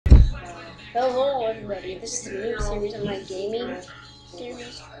Hello everybody, this is a new series on my gaming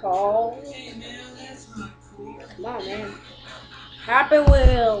series called, come on man, Happy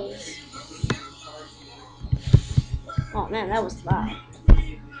Wheels. Oh man, that was loud.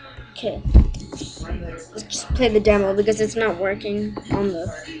 Okay, let's just play the demo because it's not working on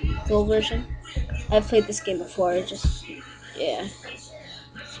the full version. I've played this game before, yeah.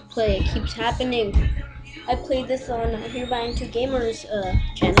 Play, it keeps happening. I played this on Here Buying Two Gamers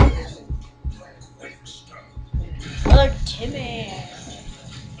channel. Timmy.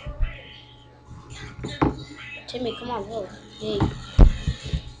 Timmy, come on, go. Hey.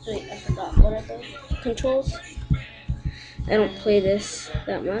 Wait, I forgot what are those controls? I don't play this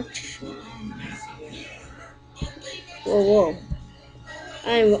that much. Whoa.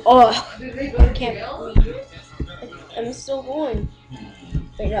 I can't. I'm still going.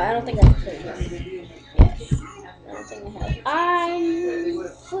 Wait, no, I don't think I can play this. Yes. I don't think I have. I'm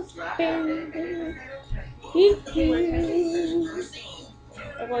flipping.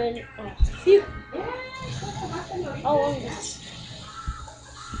 I'm going. Oh, phew. Oh, this.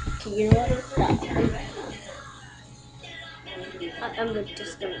 Okay, you know what? Stop. I'm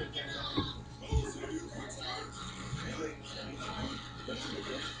just gonna.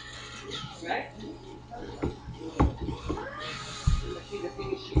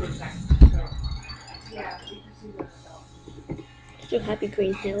 Do Happy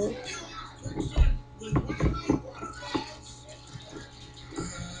Green Hill.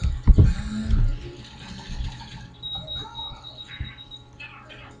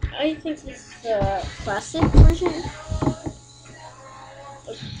 I think this is the classic version.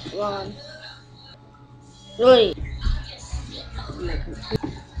 Come on. Really?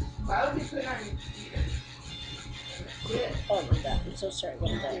 Oh my god, I'm so sorry about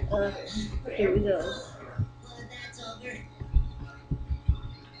that. Here we go.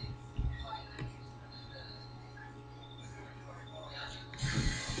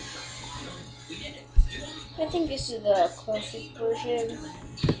 I think this is the classic version.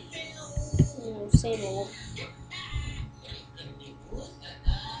 Same old.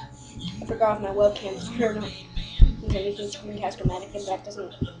 I forgot if my webcam's turned on. Because everything screencast automatic and that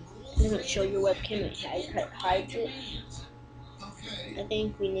doesn't show your webcam, it hides it. I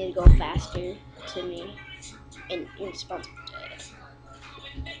think we need to go faster to me and irresponsible.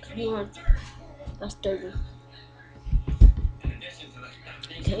 Come on. That's dirty.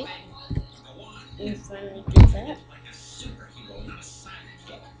 Okay. We finally do that.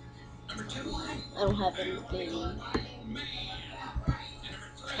 I don't have anything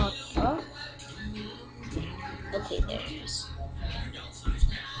popped up. Okay, there it is.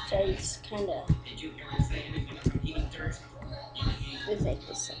 So it's kind of it's like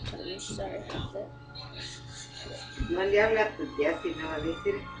this sometimes. Sorry about that. No le habla a tu tía si no va a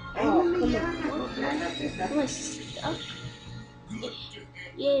decir, ay, Oh, no me come llama, on. Come on, stop.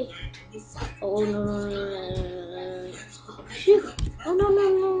 Yay. Oh, no. Phew. Oh, no.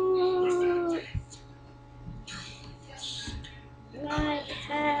 My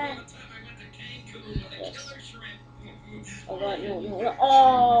hat. Yes. Oh, God, no.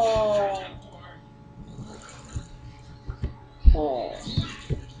 Oh. Oh.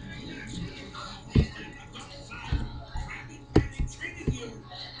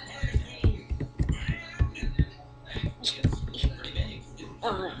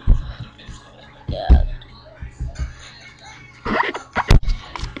 Yeah.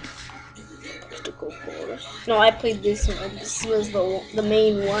 No, I played this one. This was the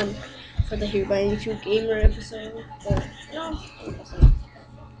main one for the Here by YouTube Gamer episode. But no, it wasn't.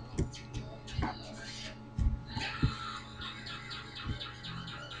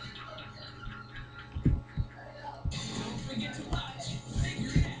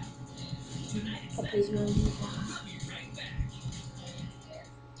 Oh, please, no.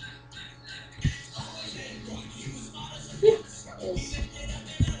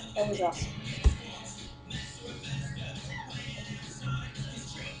 That was awesome.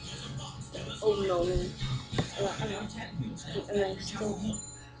 Oh no, man. And I still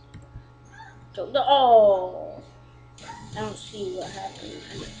don't. Oh! I don't see what happened.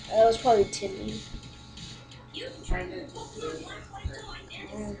 That was probably Timmy.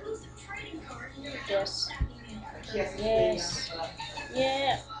 Yes. Yes.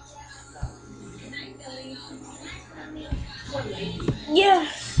 Yeah.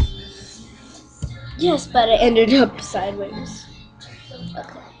 Yes. Yes, but it ended up sideways.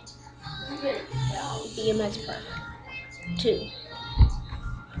 Okay. BMX Park 2.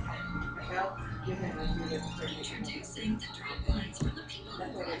 Introducing the Dreamlights for the people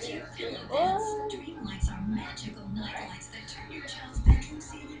who want to feel Oh. Dreamlights are magical night lights that turn your child's bedroom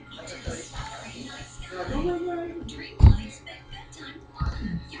ceiling into the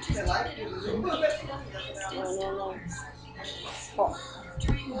fall.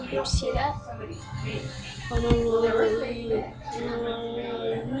 You see that? Oh no!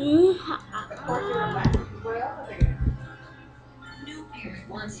 No parent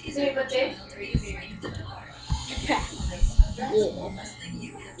wants his or her child to be afraid of the dark. Yeah. Last thing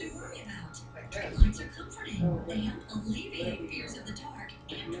you have to worry about. Dream lights are comforting. They help alleviate fears of the dark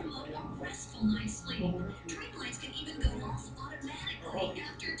and promote a restful night's sleep. Dream lights can even go off automatically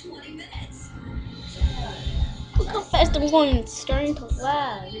after 20 minutes. Look how fast I'm going. It's starting to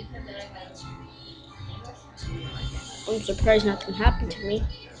lag. I'm surprised nothing happened to me.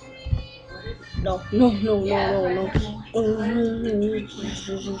 No, no, no, no, no, no.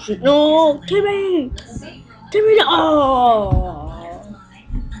 No, Timmy! Timmy, no! Oh!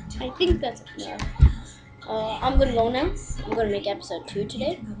 I think that's enough. I'm gonna go now. I'm gonna make episode 2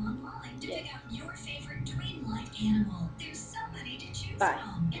 today. Yeah. Bye.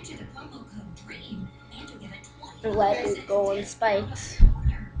 And let it go on spikes.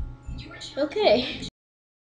 Okay.